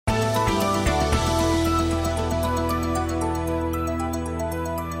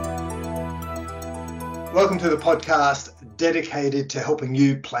Welcome to the podcast dedicated to helping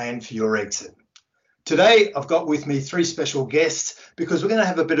you plan for your exit. Today, I've got with me three special guests because we're going to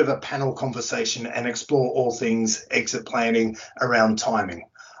have a bit of a panel conversation and explore all things exit planning around timing.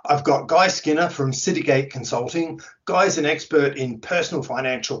 I've got Guy Skinner from Citygate Consulting. Guy's an expert in personal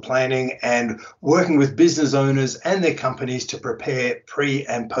financial planning and working with business owners and their companies to prepare pre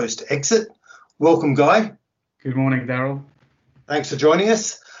and post exit. Welcome, Guy. Good morning, Darryl. Thanks for joining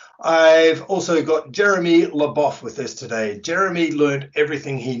us. I've also got Jeremy Leboff with us today. Jeremy learned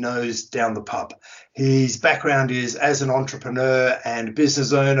everything he knows down the pub. His background is as an entrepreneur and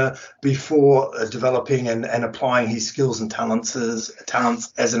business owner before developing and applying his skills and talents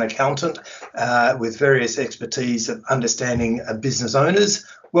as an accountant with various expertise of understanding business owners.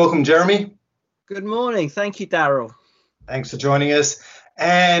 Welcome, Jeremy. Good morning. Thank you, Darryl. Thanks for joining us.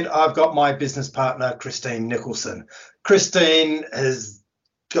 And I've got my business partner, Christine Nicholson. Christine has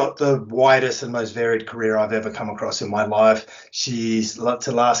got the widest and most varied career I've ever come across in my life. She's,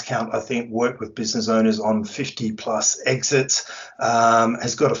 to last count, I think, worked with business owners on 50 plus exits,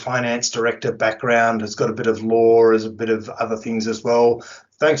 has got a finance director background, has got a bit of law, has a bit of other things as well.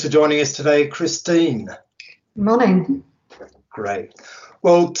 Thanks for joining us today, Christine. Morning. Great.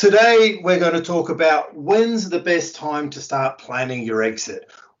 Well, today we're going to talk about when's the best time to start planning your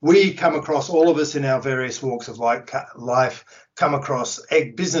exit. We come across, all of us in our various walks of life, come across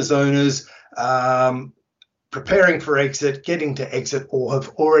business owners preparing for exit, getting to exit, or have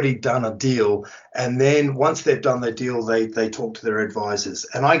already done a deal. And then once they've done the deal, they talk to their advisors.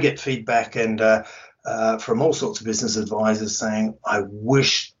 And I get feedback from all sorts of business advisors saying, I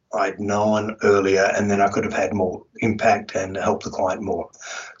wish I'd known earlier and then I could have had more impact and helped the client more.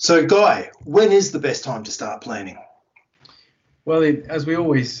 So, Guy, when is the best time to start planning? Well, as we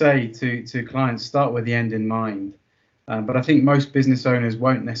always say to clients, start with the end in mind. But I think most business owners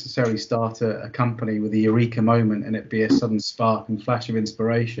won't necessarily start a company with a eureka moment and it be a sudden spark and flash of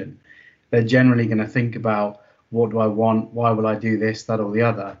inspiration. They're generally going to think about, what do I want? Why will I do this, that, or the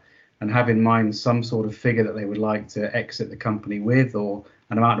other? And have in mind some sort of figure that they would like to exit the company with, or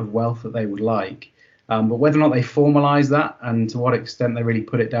an amount of wealth that they would like. But whether or not they formalize that and to what extent they really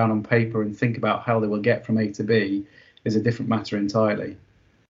put it down on paper and think about how they will get from A to B is a different matter entirely.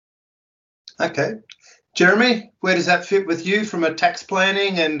 Okay. Jeremy, where does that fit with you from a tax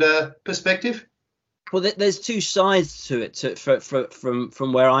planning and perspective? Well, there's two sides to it.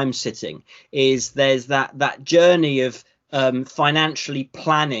 From where I'm sitting, is there's that journey of financially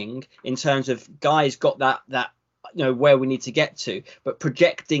planning in terms of Guy's got that where we need to get to, but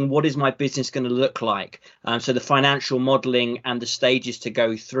projecting what is my business going to look like. So the financial modeling and the stages to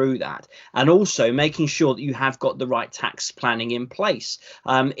go through that, and also making sure that you have got the right tax planning in place.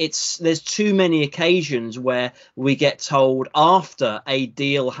 There's too many occasions where we get told after a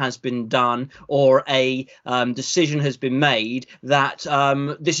deal has been done or a decision has been made that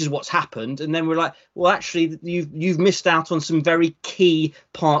this is what's happened, and then we're like, well, actually, you've missed out on some very key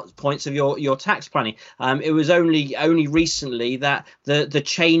points of your tax planning. It was only recently that the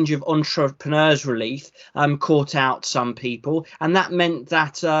change of entrepreneurs relief caught out some people, and that meant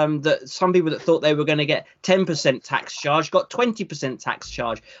that that some people that thought they were going to get 10% tax charge got 20% tax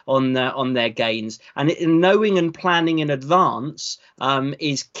charge on their gains. And knowing and planning in advance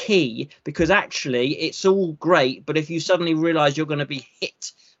is key, because actually it's all great, but if you suddenly realize you're going to be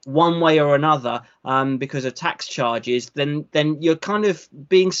hit one way or another because of tax charges, then you're kind of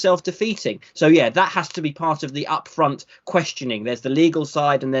being self-defeating. So yeah, that has to be part of the upfront questioning. There's the legal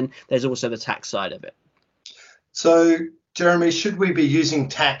side, and then there's also the tax side of it. So Jeremy, should we be using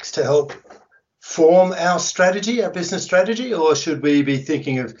tax to help form our strategy, our business strategy, or should we be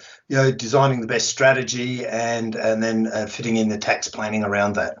thinking of designing the best strategy and then fitting in the tax planning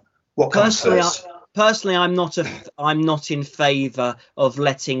around that? What comes first? Personally, I'm not in favour of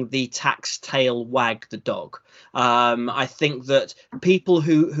letting the tax tail wag the dog. I think that people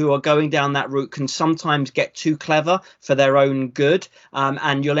who are going down that route can sometimes get too clever for their own good,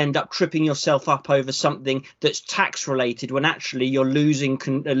 and you'll end up tripping yourself up over something that's tax related when actually you're losing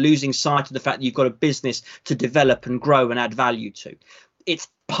sight of the fact that you've got a business to develop and grow and add value to. It's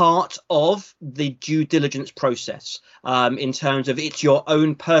part of the due diligence process. In terms of it's your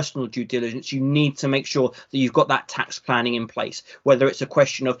own personal due diligence, you need to make sure that you've got that tax planning in place, whether it's a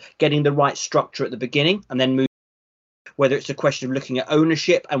question of getting the right structure at the beginning and then move, whether it's a question of looking at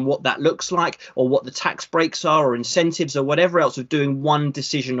ownership and what that looks like, or what the tax breaks are or incentives or whatever else of doing one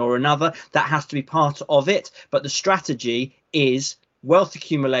decision or another. That has to be part of it. But the strategy is wealth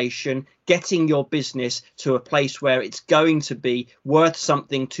accumulation, getting your business to a place where it's going to be worth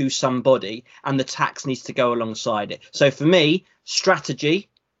something to somebody, and the tax needs to go alongside it. So for me, strategy,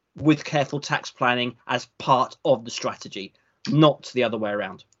 with careful tax planning as part of the strategy, not the other way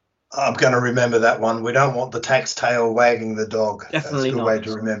around. I'm going to remember that one. We don't want the tax tail wagging the dog. Definitely That's a good not. way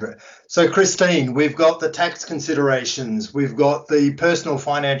to remember it. So, Christine, we've got the tax considerations. We've got the personal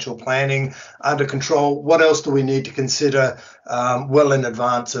financial planning under control. What else do we need to consider well in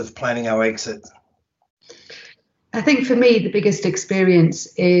advance of planning our exit? I think for me, the biggest experience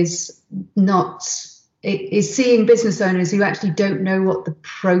is seeing business owners who actually don't know what the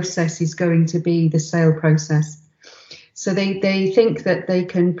process is going to be, the sale process. So they think that they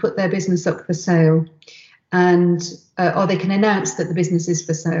can put their business up for sale, and or they can announce that the business is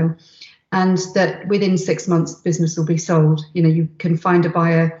for sale, and that within 6 months the business will be sold. You know, you can find a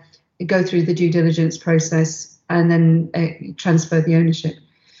buyer, go through the due diligence process, and then transfer the ownership.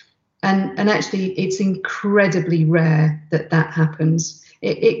 And actually, it's incredibly rare that happens.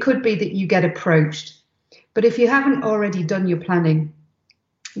 It could be that you get approached, but if you haven't already done your planning,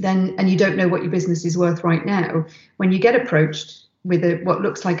 then, and you don't know what your business is worth right now, when you get approached with what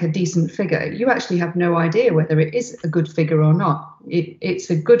looks like a decent figure, you actually have no idea whether it is a good figure or not. It's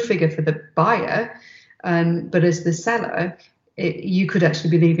a good figure for the buyer, but as the seller, you could actually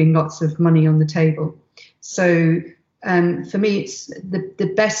be leaving lots of money on the table. So for me, it's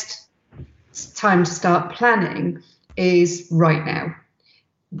the best time to start planning is right now,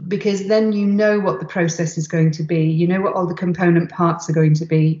 because then you know what the process is going to be, you know what all the component parts are going to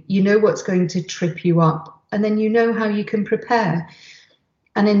be, you know what's going to trip you up, and then you know how you can prepare.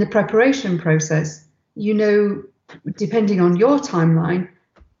 And in the preparation process, you know, depending on your timeline,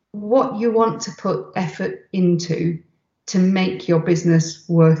 what you want to put effort into to make your business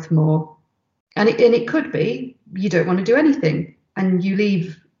worth more. And it could be you don't want to do anything and you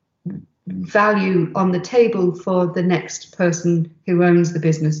leave value on the table for the next person who owns the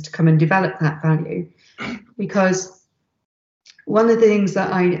business to come and develop that value. Because one of the things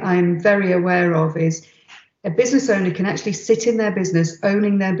that I'm very aware of is a business owner can actually sit in their business,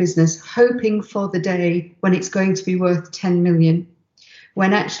 owning their business, hoping for the day when it's going to be worth 10 million.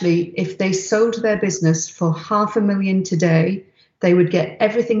 When actually, if they sold their business for 500,000 today, they would get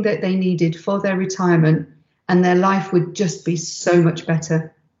everything that they needed for their retirement and their life would just be so much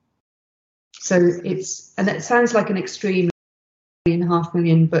better. So and it sounds like an extreme,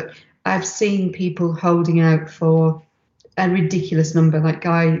 500,000, but I've seen people holding out for a ridiculous number, like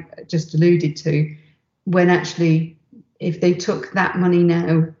Guy just alluded to, when actually, if they took that money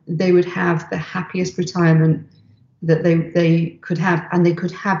now, they would have the happiest retirement that they could have, and they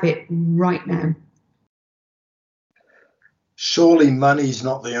could have it right now. Surely money's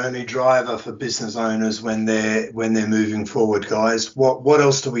not the only driver for business owners when they're moving forward, guys. What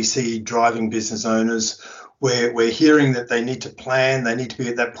else do we see driving business owners? We're hearing that they need to plan, they need to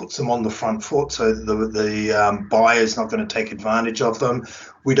be, that puts them on the front foot so that the buyer's not going to take advantage of them.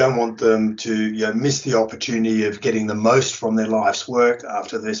 We don't want them to miss the opportunity of getting the most from their life's work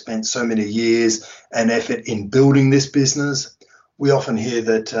after they've spent so many years and effort in building this business. We often hear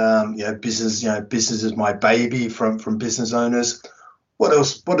that business is my baby from business owners. What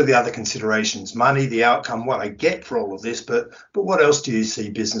else? What are the other considerations? Money, the outcome, what I get for all of this, but what else do you see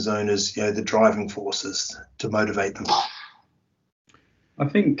business owners, the driving forces to motivate them? I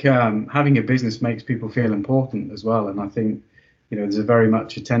think having a business makes people feel important as well, and I think there's a very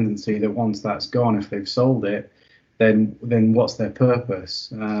much a tendency that once that's gone, if they've sold it, then what's their purpose?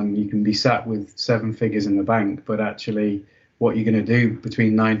 You can be sat with 7 figures in the bank, but actually, what you're going to do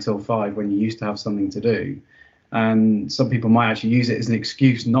between 9 till 5 when you used to have something to do. And some people might actually use it as an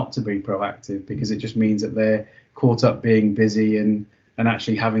excuse not to be proactive, because it just means that they're caught up being busy and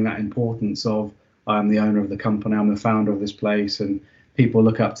actually having that importance of, I'm the owner of the company, I'm the founder of this place, and people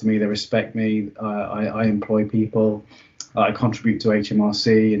look up to me, they respect me, I employ people, I contribute to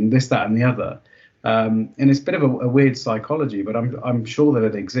HMRC and this, that and the other. And it's a bit of a weird psychology, but I'm sure that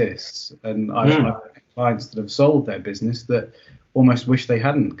it exists. And I've clients that have sold their business that almost wish they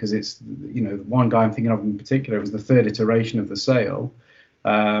hadn't, because it's, one guy I'm thinking of in particular was the 3rd iteration of the sale,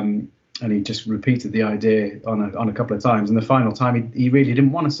 and he just repeated the idea on a couple of times, and the final time he really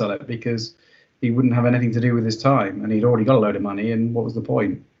didn't want to sell it because he wouldn't have anything to do with his time, and he'd already got a load of money, and what was the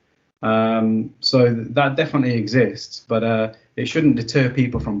point? So that definitely exists, but it shouldn't deter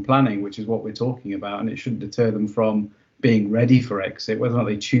people from planning, which is what we're talking about, and it shouldn't deter them from being ready for exit. Whether or not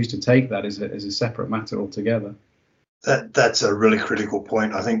they choose to take that is a separate matter altogether. That's a really critical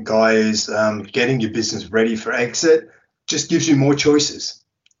point. I think, guys, getting your business ready for exit just gives you more choices.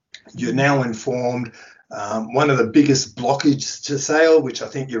 You're now informed. One of the biggest blockages to sale, which I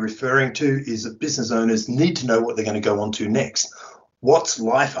think you're referring to, is that business owners need to know what they're going to go on to next. what's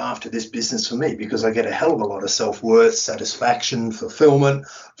life after this business for me? Because I get a hell of a lot of self-worth, satisfaction, fulfillment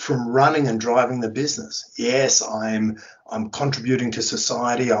from running and driving the business. Yes, I'm contributing to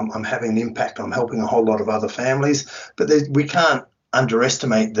society. I'm having an impact. I'm helping a whole lot of other families. But we can't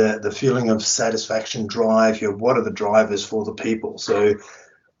underestimate the feeling of satisfaction, drive. What are the drivers for the people? So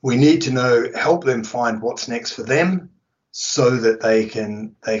we need to help them find what's next for them, so that they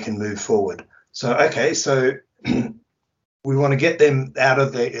can move forward. So we want to get them out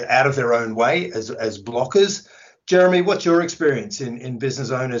of their own way as blockers. Jeremy, what's your experience in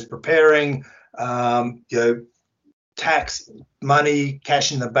business owners preparing? Tax, money,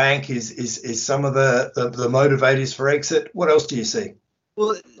 cash in the bank is some of the motivators for exit. What else do you see?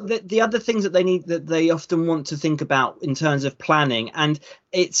 Well, the other things that they often want to think about in terms of planning, and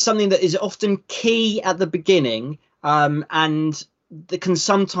it's something that is often key at the beginning, and that can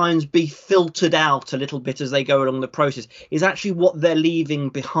sometimes be filtered out a little bit as they go along the process, is actually what they're leaving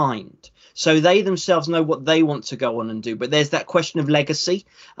behind. So they themselves know what they want to go on and do, but there's that question of legacy,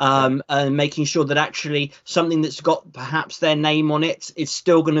 and making sure that actually something that's got perhaps their name on it is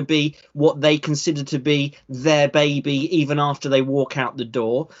still going to be what they consider to be their baby even after they walk out the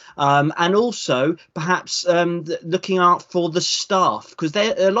door, and also perhaps looking out for the staff, because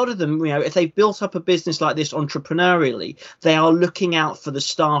a lot of them, if they've built up a business like this entrepreneurially, they are looking out for the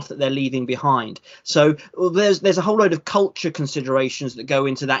staff that they're leaving behind. So there's a whole load of culture considerations that go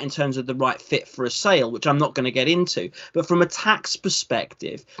into that in terms of the right fit for a sale, which I'm not going to get into. But from a tax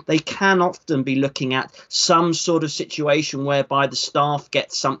perspective, they can often be looking at some sort of situation whereby the staff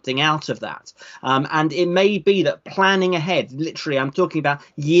get something out of that. And it may be that planning ahead, literally, I'm talking about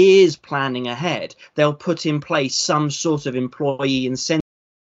years planning ahead, they'll put in place some sort of employee incentive,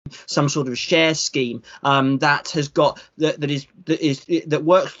 some sort of share scheme that has got that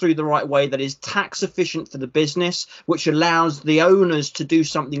works through the right way, that is tax efficient for the business, which allows the owners to do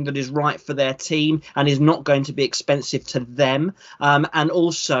something that is right for their team and is not going to be expensive to them, and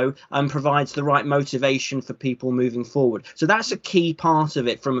also provides the right motivation for people moving forward. So that's a key part of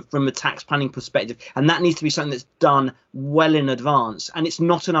it from a tax planning perspective, and that needs to be something that's done well in advance, and it's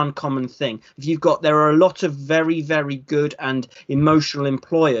not an uncommon thing. There are a lot of very, very good and emotional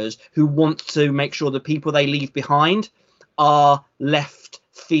employers who want to make sure the people they leave behind are left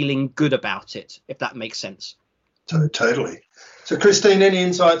feeling good about it, if that makes sense. Totally. So Christine, any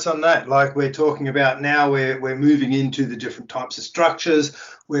insights on that? Like we're talking about now, we're moving into the different types of structures.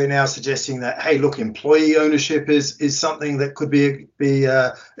 We're now suggesting that, hey, look, employee ownership is something that could be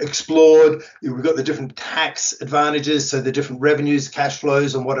explored. We've got the different tax advantages, so the different revenues, cash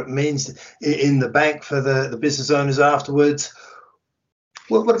flows, and what it means in the bank for the business owners afterwards.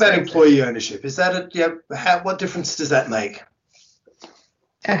 What about employee ownership? Is that what difference does that make?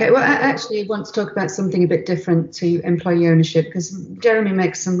 Okay, well, I actually want to talk about something a bit different to employee ownership, because Jeremy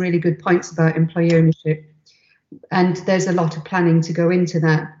makes some really good points about employee ownership, and there's a lot of planning to go into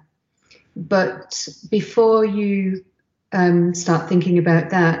that. But before you start thinking about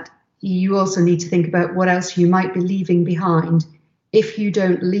that, you also need to think about what else you might be leaving behind if you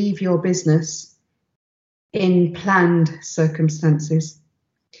don't leave your business in planned circumstances.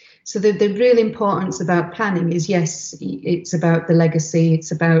 So the real importance about planning is, yes, it's about the legacy,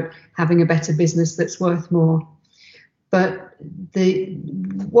 it's about having a better business that's worth more. But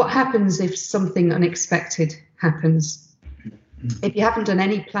what happens if something unexpected happens? If you haven't done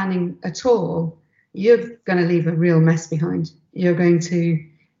any planning at all, you're going to leave a real mess behind. You're going to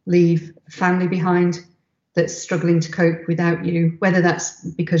leave a family behind that's struggling to cope without you, whether that's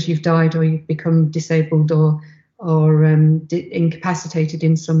because you've died or you've become disabled or incapacitated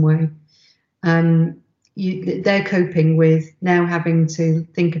in some way. They're coping with now having to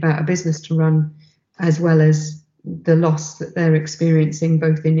think about a business to run, as well as the loss that they're experiencing,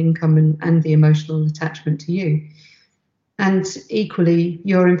 both in income and the emotional attachment to you. And equally,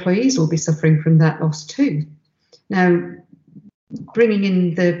 your employees will be suffering from that loss too. Now, bringing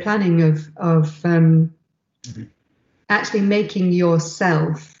in the planning of actually making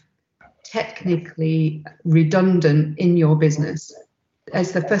yourself technically redundant in your business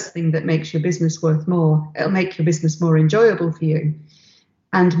as the first thing that makes your business worth more. It'll make your business more enjoyable for you.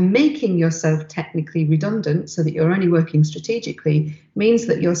 And making yourself technically redundant so that you're only working strategically means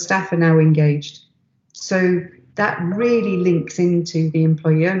that your staff are now engaged. So that really links into the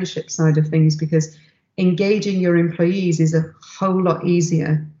employee ownership side of things, because engaging your employees is a whole lot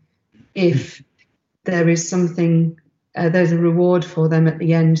easier if there is something, there's a reward for them at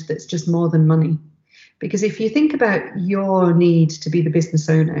the end that's just more than money. Because if you think about your need to be the business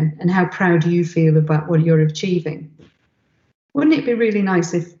owner and how proud you feel about what you're achieving, wouldn't it be really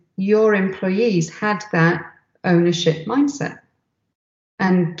nice if your employees had that ownership mindset?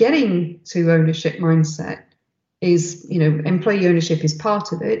 And getting to ownership mindset is, employee ownership is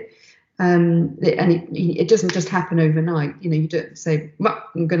part of it. And it doesn't just happen overnight. You don't say, well,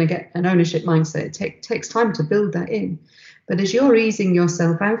 I'm going to get an ownership mindset. It takes time to build that in. But as you're easing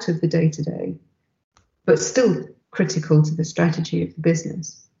yourself out of the day-to-day, but still critical to the strategy of the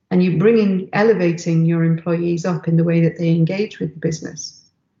business, and you're elevating your employees up in the way that they engage with the business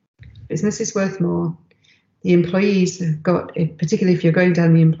is worth more. The employees have got, particularly if you're going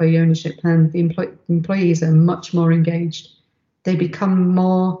down the employee ownership plan, the employees are much more engaged. They become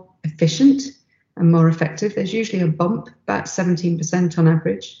more efficient and more effective. There's usually a bump, about 17% on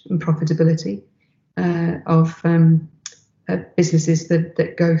average, in profitability of businesses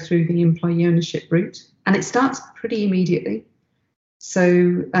that go through the employee ownership route, and it starts pretty immediately.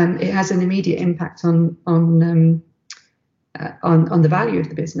 So it has an immediate impact on the value of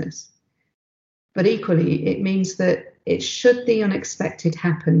the business. But equally, it means that should the unexpected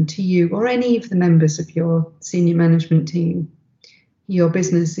happen to you or any of the members of your senior management team, your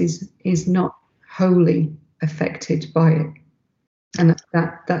business is not wholly affected by it. And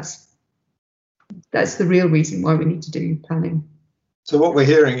that's the real reason why we need to do planning. So what we're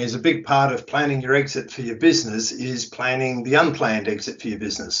hearing is a big part of planning your exit for your business is planning the unplanned exit for your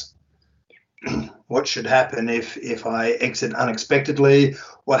business. What should happen if I exit unexpectedly?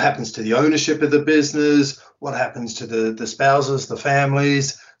 What happens to the ownership of the business? What happens to the spouses, the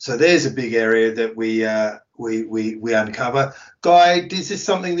families? So there's a big area that we uncover. Guy, is this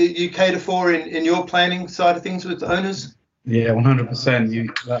something that you cater for in your planning side of things with owners? Yeah,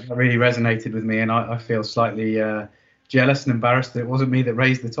 100%. That really resonated with me, and I feel slightly jealous and embarrassed that it wasn't me that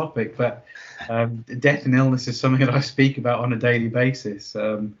raised the topic. But death and illness is something that I speak about on a daily basis.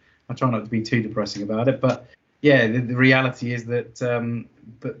 I try not to be too depressing about it, but yeah, the reality is that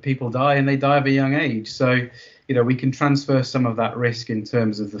people die, and they die of a young age. So we can transfer some of that risk in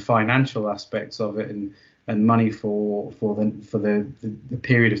terms of the financial aspects of it and money for the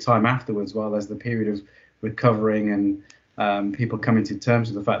period of time afterwards, while there's the period of recovering and people coming to terms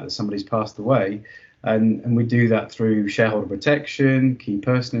with the fact that somebody's passed away. And we do that through shareholder protection, key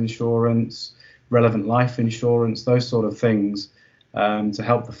person insurance, relevant life insurance, those sort of things, to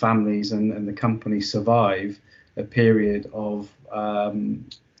help the families and the company survive a period of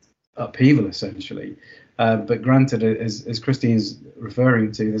upheaval, essentially. But granted, as Christine's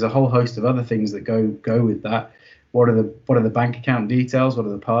referring to, there's a whole host of other things that go with that. What are the bank account details? What are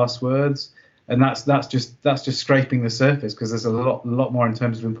the passwords? And that's just scraping the surface, because there's a lot more in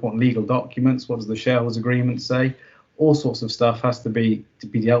terms of important legal documents. What does the shareholders agreement say? All sorts of stuff has to be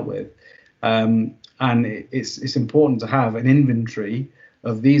dealt with. And it's important to have an inventory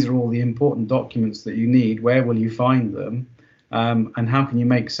of these are all the important documents that you need. Where will you find them? And how can you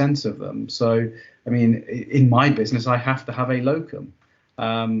make sense of them? So, I mean, in my business, I have to have a locum.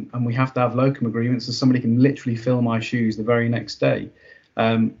 And we have to have locum agreements so somebody can literally fill my shoes the very next day.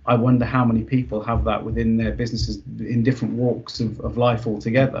 I wonder how many people have that within their businesses in different walks of life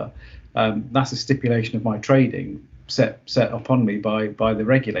altogether. That's a stipulation of my trading set upon me by the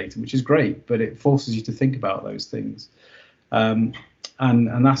regulator, which is great, but it forces you to think about those things. And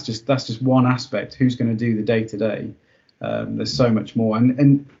that's just one aspect. Who's going to do the day to day? There's so much more.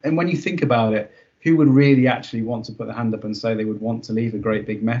 And when you think about it, who would really actually want to put their hand up and say they would want to leave a great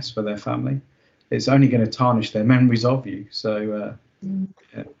big mess for their family? It's only going to tarnish their memories of you. So,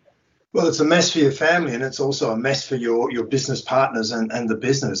 yeah. Well, it's a mess for your family, and it's also a mess for your business partners and the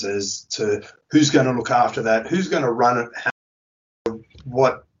business as to who's going to look after that, who's going to run it,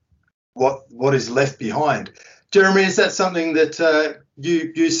 what is left behind. Jeremy, is that something that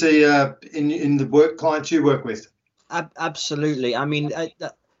you see in the clients you work with? Absolutely. I mean,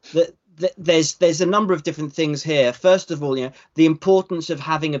 there's a number of different things here. First of all, the importance of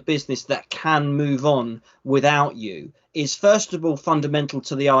having a business that can move on without you is first of all fundamental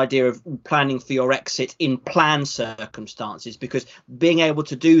to the idea of planning for your exit in planned circumstances, because being able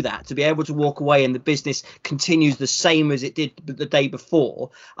to do that, to be able to walk away and the business continues the same as it did the day before,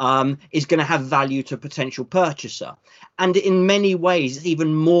 is going to have value to a potential purchaser. And in many ways, it's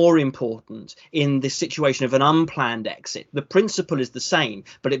even more important in the situation of an unplanned exit. The principle is the same,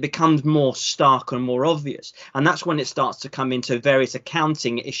 but it becomes more stark and more obvious. And that's when it starts to come into various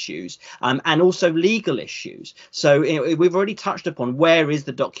accounting issues and also legal issues. So we've already touched upon where is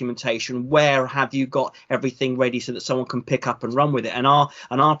the documentation, where have you got everything ready so that someone can pick up and run with it. And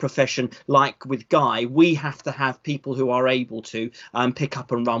our profession, like with Guy, we have to have people who are able to pick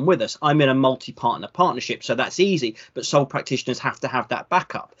up and run with us. I'm in a multi-partner partnership, so that's easy, but sole practitioners have to have that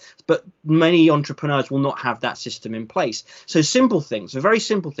backup. But many entrepreneurs will not have that system in place. So simple things, a very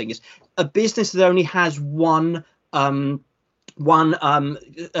simple thing is a business that only has one one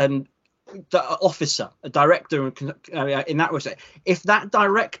the officer, a director in that respect, if that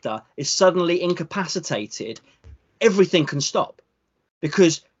director is suddenly incapacitated, everything can stop,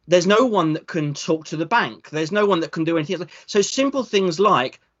 because there's no one that can talk to the bank. There's no one that can do anything else. So simple things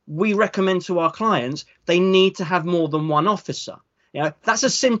like, we recommend to our clients, they need to have more than one officer. You know, that's a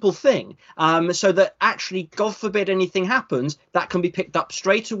simple thing, so that actually, God forbid anything happens, that can be picked up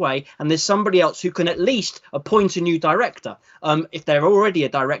straight away, and there's somebody else who can at least appoint a new director. If they're already a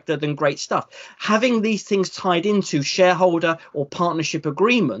director, then great stuff. Having these things tied into shareholder or partnership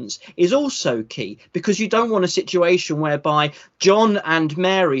agreements is also key, because you don't want a situation whereby John and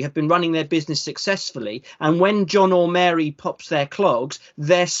Mary have been running their business successfully, and when John or Mary pops their clogs,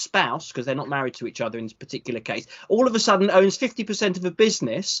 their spouse, because they're not married to each other in this particular case, all of a sudden owns 50% of a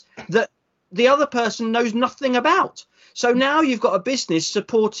business that the other person knows nothing about. So now you've got a business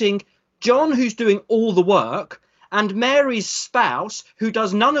supporting John, who's doing all the work, and Mary's spouse, who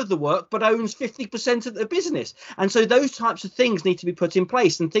does none of the work but owns 50% of the business. And so those types of things need to be put in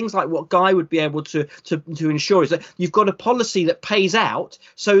place. And things like what Guy would be able to ensure is that you've got a policy that pays out,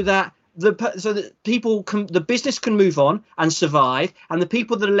 so that people can, the business can move on and survive, and the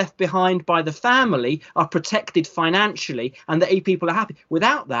people that are left behind by the family are protected financially, and the people are happy.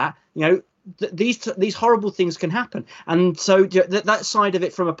 Without that, you know, these horrible things can happen. And so that side of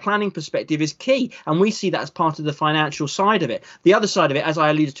it from a planning perspective is key, and we see that as part of the financial side of it. The other side of it, as I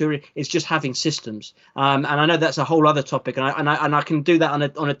alluded to, is just having systems, and I know that's a whole other topic, and I can do that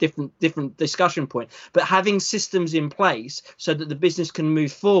on a different discussion point. But having systems in place so that the business can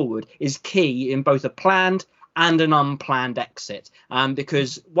move forward is key in both a planned and an unplanned exit,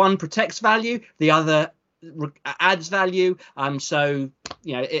 because one protects value, the other adds value, so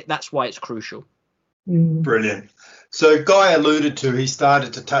you know that's why it's crucial. Brilliant. So Guy alluded to, he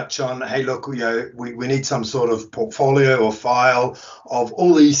started to touch on, hey, look, you know, we need some sort of portfolio or file of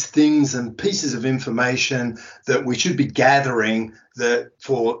all these things and pieces of information that we should be gathering that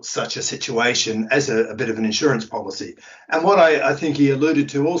for such a situation as a bit of an insurance policy. And what I think he alluded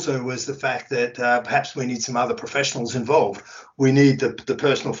to also was the fact that perhaps we need some other professionals involved. We need the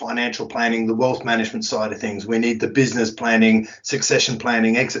personal financial planning, the wealth management side of things. We need the business planning, succession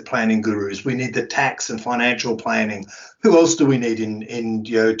planning, exit planning gurus. We need the tax and financial planning. Who else do we need in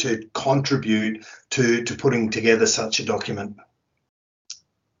you know, to contribute to putting together such a document?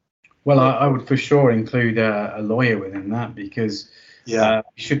 Well, I would for sure include a lawyer within that, because we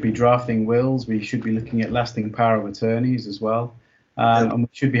should be drafting wills, we should be looking at lasting power of attorneys as well, and we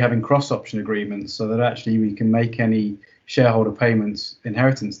should be having cross-option agreements so that actually we can make any shareholder payments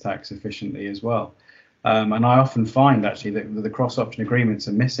inheritance tax efficiently as well. And I often find actually that the cross-option agreements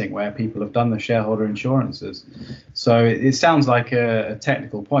are missing where people have done the shareholder insurances. So it sounds like a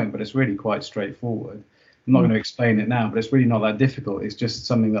technical point, but it's really quite straightforward. I'm not going to explain it now, but it's really not that difficult. It's just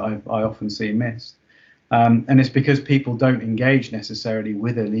something that I often see missed. And it's because people don't engage necessarily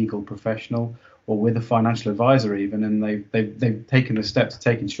with a legal professional or with a financial advisor even, and they've taken the step to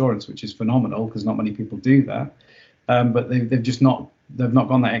take insurance, which is phenomenal because not many people do that. But they've not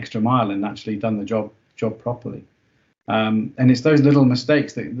gone that extra mile and actually done the job properly. And it's those little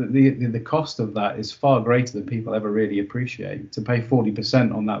mistakes that the cost of that is far greater than people ever really appreciate. To pay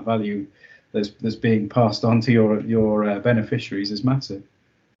 40% on that value that's being passed on to your beneficiaries is massive.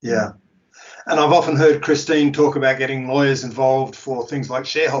 Yeah. And I've often heard Christine talk about getting lawyers involved for things like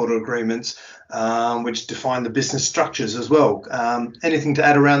shareholder agreements, which define the business structures as well. Anything to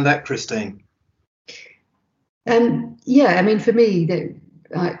add around that, Christine? Yeah, I mean, for me,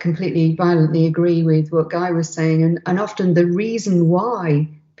 I completely violently agree with what Guy was saying. And often the reason why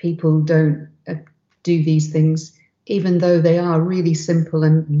people don't do these things, even though they are really simple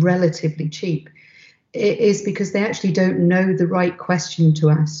and relatively cheap, is because they actually don't know the right question to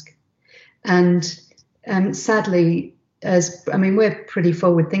ask. And sadly, we're pretty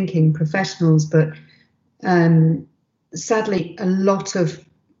forward-thinking professionals, but sadly, a lot of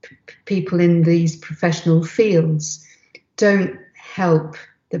people in these professional fields don't help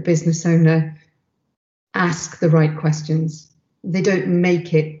the business owner ask the right questions. They don't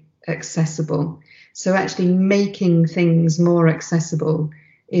make it accessible. So actually making things more accessible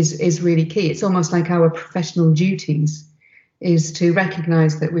is really key. It's almost like our professional duties is to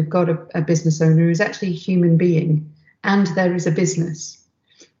recognize that we've got a business owner who's actually a human being and there is a business,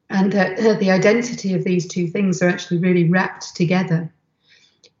 and that the identity of these two things are actually really wrapped together.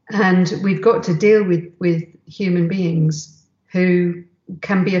 And we've got to deal with human beings who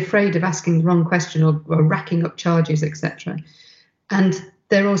can be afraid of asking the wrong question or racking up charges, etc. And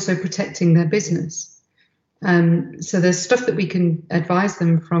they're also protecting their business. So there's stuff that we can advise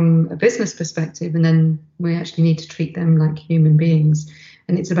them from a business perspective, and then we actually need to treat them like human beings.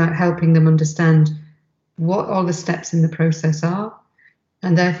 And it's about helping them understand what all the steps in the process are,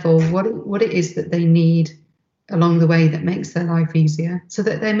 and therefore what it is that they need along the way that makes their life easier, so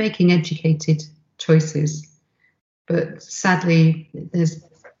that they're making educated choices. But sadly, there's,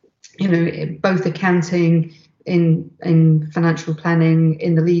 both accounting, in financial planning,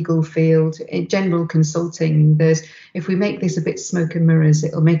 in the legal field, in general consulting, if we make this a bit smoke and mirrors,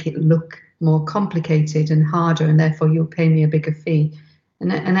 it'll make it look more complicated and harder, and therefore you'll pay me a bigger fee.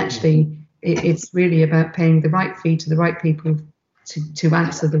 And actually, it's really about paying the right fee to the right people to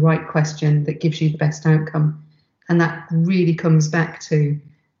answer the right question that gives you the best outcome. And that really comes back to,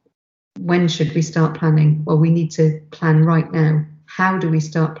 when should we start planning? Well, we need to plan right now. How do we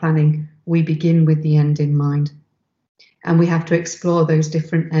start planning? We begin with the end in mind. And we have to explore those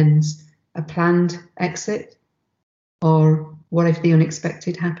different ends. A planned exit, or what if the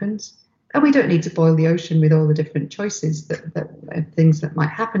unexpected happens? And we don't need to boil the ocean with all the different choices that things that might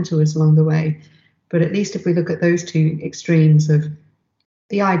happen to us along the way. But at least if we look at those two extremes of,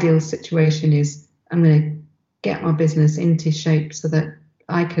 the ideal situation is, I'm going to get my business into shape so that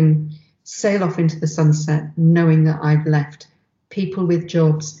I can sail off into the sunset knowing that I've left people with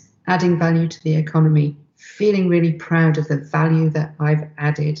jobs, adding value to the economy, feeling really proud of the value that I've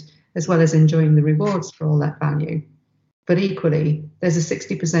added, as well as enjoying the rewards for all that value. But equally, there's a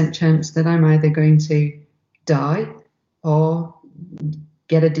 60% chance that I'm either going to die or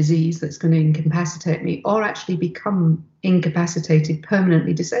get a disease that's going to incapacitate me, or actually become incapacitated,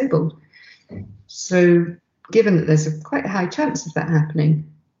 permanently disabled. So given that there's quite a high chance of that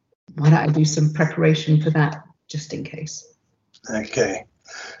happening, why don't I do some preparation for that, just in case? Okay.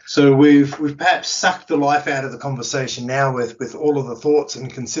 So we've perhaps sucked the life out of the conversation now with all of the thoughts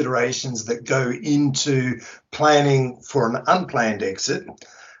and considerations that go into planning for an unplanned exit.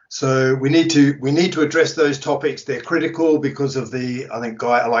 So we need to address those topics. They're critical because of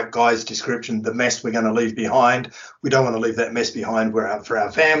I like Guy's description, the mess we're going to leave behind. We don't want to leave that mess behind for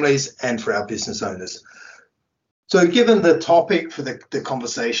our families and for our business owners. So given the topic for the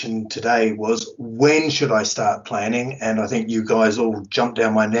conversation today was, when should I start planning? And I think you guys all jumped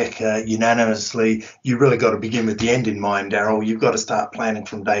down my neck unanimously. You really got to begin with the end in mind, Darryl. You've got to start planning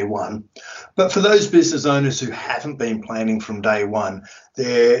from day one. But for those business owners who haven't been planning from day one,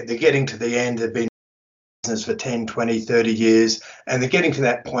 they're getting to the end, they've been business for 10, 20, 30 years, and they're getting to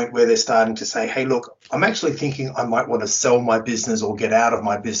that point where they're starting to say, hey, look, I'm actually thinking I might want to sell my business or get out of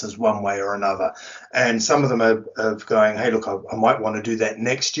my business one way or another. And some of them are going, hey, look, I might want to do that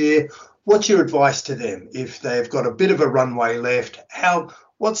next year. What's your advice to them if they've got a bit of a runway left? How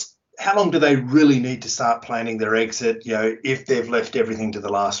long do they really need to start planning their exit, if they've left everything to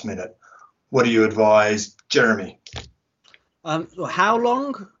the last minute? What do you advise, Jeremy? How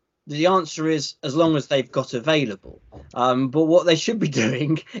long? The answer is as long as they've got available. But what they should be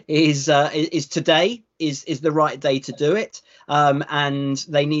doing is today is the right day to do it. And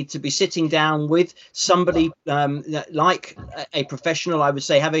they need to be sitting down with somebody like a professional. I would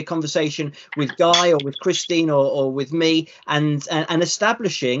say have a conversation with Guy or with Christine or with me and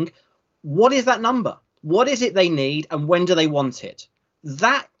establishing, what is that number? What is it they need and when do they want it?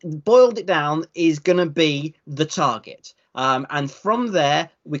 That, boiled it down, is going to be the target. And from there,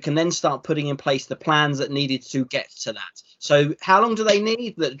 we can then start putting in place the plans that needed to get to that. So how long do they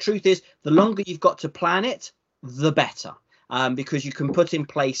need? The truth is, the longer you've got to plan it, the better. Because you can put in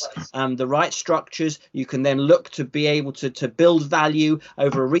place the right structures. You can then look to be able to build value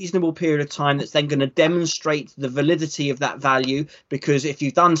over a reasonable period of time that's then going to demonstrate the validity of that value. Because if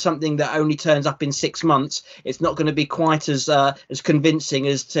you've done something that only turns up in 6 months, it's not going to be quite as convincing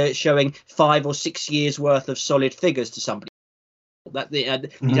as to showing 5 or 6 years worth of solid figures to somebody. You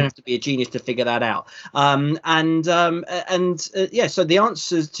don't have to be a genius to figure that out. So the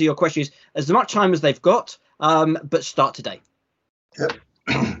answers to your question is as much time as they've got. But start today. Yep.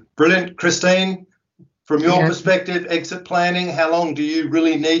 Brilliant. Christine, from your perspective, exit planning, how long do you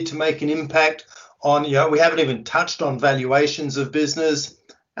really need to make an impact on, we haven't even touched on valuations of business.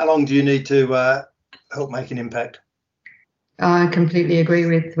 How long do you need to help make an impact? I completely agree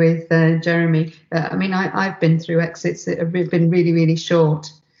with Jeremy. I've been through exits that have been really, really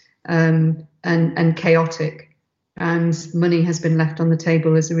short and chaotic, and money has been left on the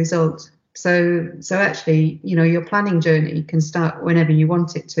table as a result. So actually, your planning journey can start whenever you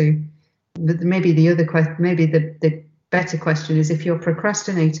want it to. But maybe the better question is, if you're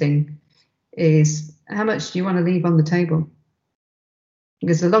procrastinating, is how much do you want to leave on the table?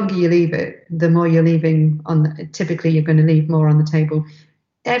 Because the longer you leave it, the more you're leaving typically you're going to leave more on the table.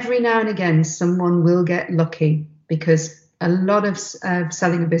 every now and again, someone will get lucky, because a lot of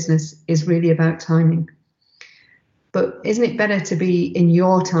selling a business is really about timing. But isn't it better to be in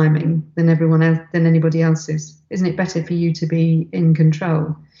your timing than everyone else, than anybody else's? Isn't it better for you to be in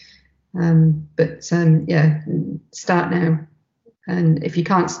control? Yeah, start now. And if you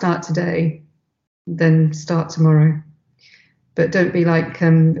can't start today, then start tomorrow. But don't be like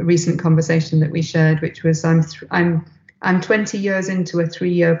a recent conversation that we shared, which was I'm 20 years into a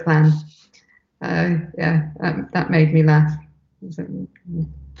 3-year plan. That made me laugh.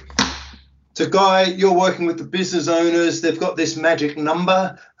 So, Guy, you're working with the business owners. They've got this magic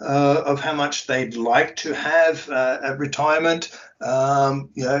number of how much they'd like to have at retirement.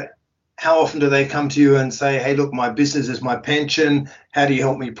 How often do they come to you and say, hey, look, my business is my pension. How do you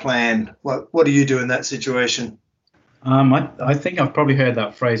help me plan? What do you do in that situation? I think I've probably heard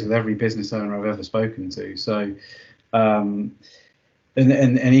that phrase with every business owner I've ever spoken to. So, and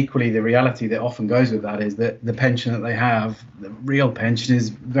equally, the reality that often goes with that is that the pension that they have, the real pension, is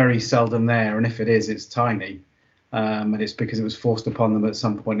very seldom there. And if it is, it's tiny. And it's because it was forced upon them at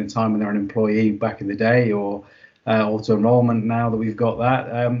some point in time when they're an employee back in the day, or auto enrollment now that we've got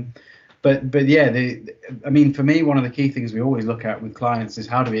that. But yeah, for me, one of the key things we always look at with clients is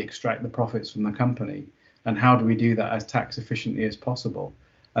how do we extract the profits from the company, and how do we do that as tax efficiently as possible.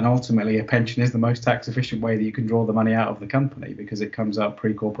 And ultimately, a pension is the most tax efficient way that you can draw the money out of the company, because it comes out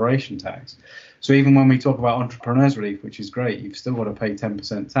pre-corporation tax. So even when we talk about entrepreneurs relief, which is great, you've still got to pay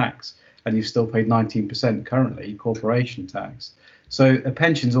 10% tax, and you've still paid 19% currently corporation tax. So a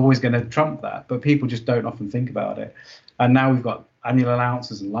pension's always going to trump that, but people just don't often think about it. And now we've got annual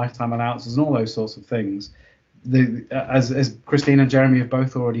allowances and lifetime allowances and all those sorts of things. As Christine and Jeremy have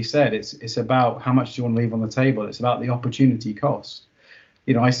both already said, it's about how much do you want to leave on the table. It's about the opportunity cost.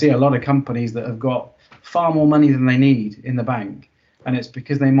 I see a lot of companies that have got far more money than they need in the bank, and it's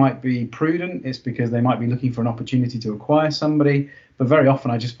because they might be prudent. It's because they might be looking for an opportunity to acquire somebody, but very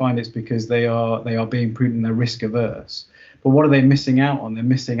often I just find it's because they are being prudent. They're risk averse. But what are they missing out on? They're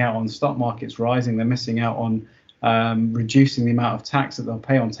missing out on stock markets rising. They're missing out on reducing the amount of tax that they'll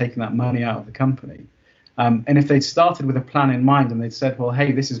pay on taking that money out of the company. And if they'd started with a plan in mind and they'd said, well,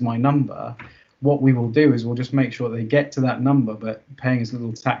 hey, this is my number, what we will do is we'll just make sure they get to that number, but paying as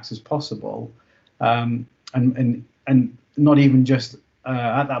little tax as possible, and not even just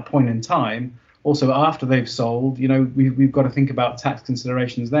at that point in time. Also, after they've sold, we've got to think about tax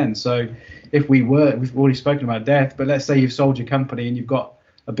considerations then. So if we've already spoken about death, but let's say you've sold your company and you've got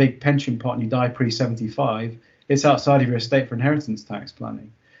a big pension pot and you die pre-75, it's outside of your estate for inheritance tax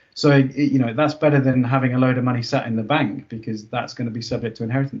planning. So, that's better than having a load of money sat in the bank, because that's going to be subject to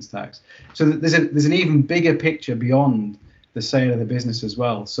inheritance tax. So there's an even bigger picture beyond the sale of the business as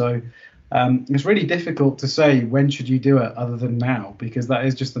well. So it's really difficult to say when should you do it other than now, because that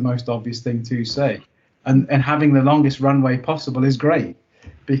is just the most obvious thing to say. And having the longest runway possible is great,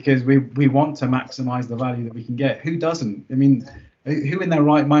 because we want to maximize the value that we can get. Who doesn't? I mean, who in their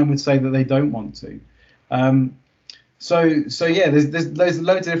right mind would say that they don't want to? So yeah, there's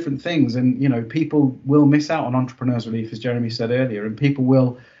loads of different things, and people will miss out on entrepreneurs relief, as Jeremy said earlier, and people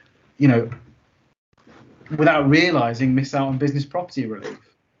will, without realizing, miss out on business property relief,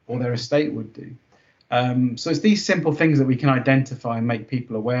 or their estate would do. So it's these simple things that we can identify and make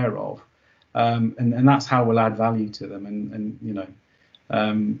people aware of, and that's how we'll add value to them.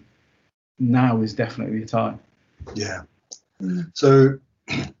 And now is definitely the time. Yeah. So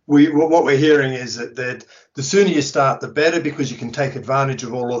what we're hearing is that the sooner you start, the better, because you can take advantage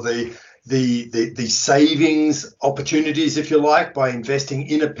of all of the savings opportunities, if you like, by investing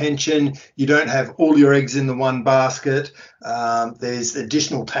in a pension. You don't have all your eggs in the one basket. There's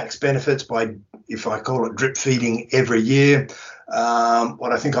additional tax benefits by, if I call it, drip feeding every year.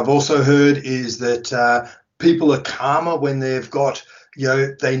 What I think I've also heard is that people are calmer when they've got,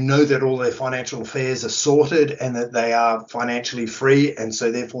 they know that all their financial affairs are sorted and that they are financially free, and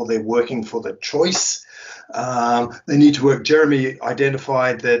so therefore they're working for the choice. They need to work. Jeremy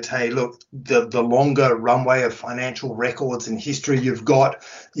identified that, hey, look, the longer runway of financial records and history you've got,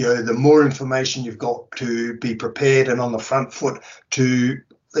 the more information you've got to be prepared and on the front foot to,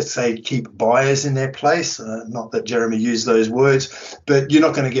 let's say, keep buyers in their place. Not that Jeremy used those words, but you're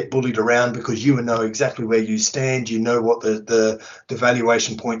not going to get bullied around, because you know exactly where you stand. You know what the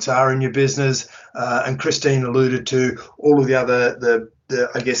valuation points are in your business. And Christine alluded to all of the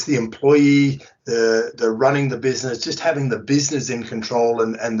I guess the employee, the running the business, just having the business in control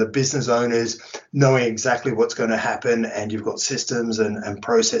and the business owners knowing exactly what's going to happen, and you've got systems and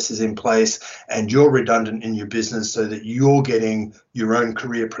processes in place, and you're redundant in your business so that you're getting your own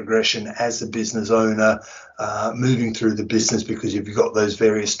career progression as a business owner, moving through the business because you've got those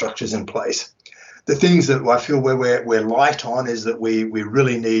various structures in place. The things that I feel we're light on is that we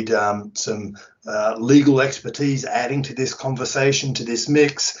really need some legal expertise adding to this conversation, to this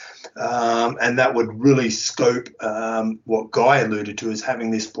mix, and that would really scope what Guy alluded to, is having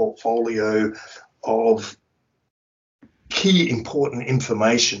this portfolio of key important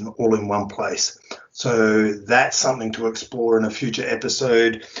information all in one place. So that's something to explore in a future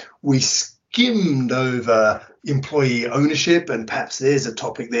episode. We skimmed over employee ownership, and perhaps there's a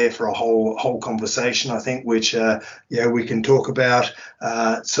topic there for a whole conversation, I think, which we can talk about.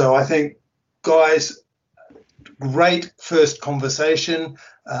 So I think, guys, great first conversation.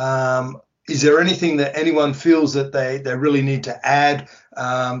 Is there anything that anyone feels that they really need to add,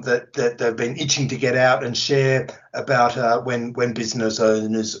 that they've been itching to get out and share about when business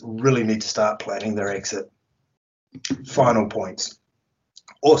owners really need to start planning their exit? Final points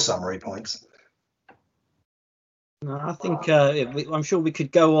or summary points. I think I'm sure we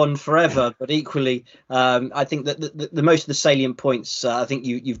could go on forever, but equally, I think that the most of the salient points I think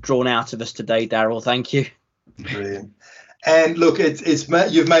you've drawn out of us today, Darryl. Thank you. Brilliant. And look,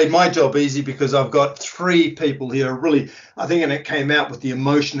 you've made my job easy, because I've got three people here really, I think, and it came out with the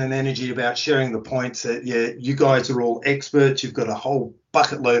emotion and energy about sharing the points that, you guys are all experts. You've got a whole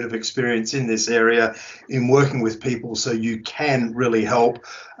bucket load of experience in this area in working with people, so you can really help.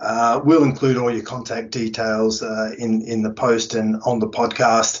 We'll include all your contact details in the post and on the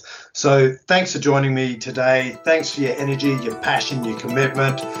podcast. So thanks for joining me today. Thanks for your energy, your passion, your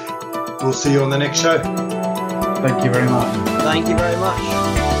commitment. We'll see you on the next show. Thank you very much. Thank you very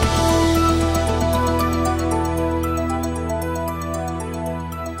much.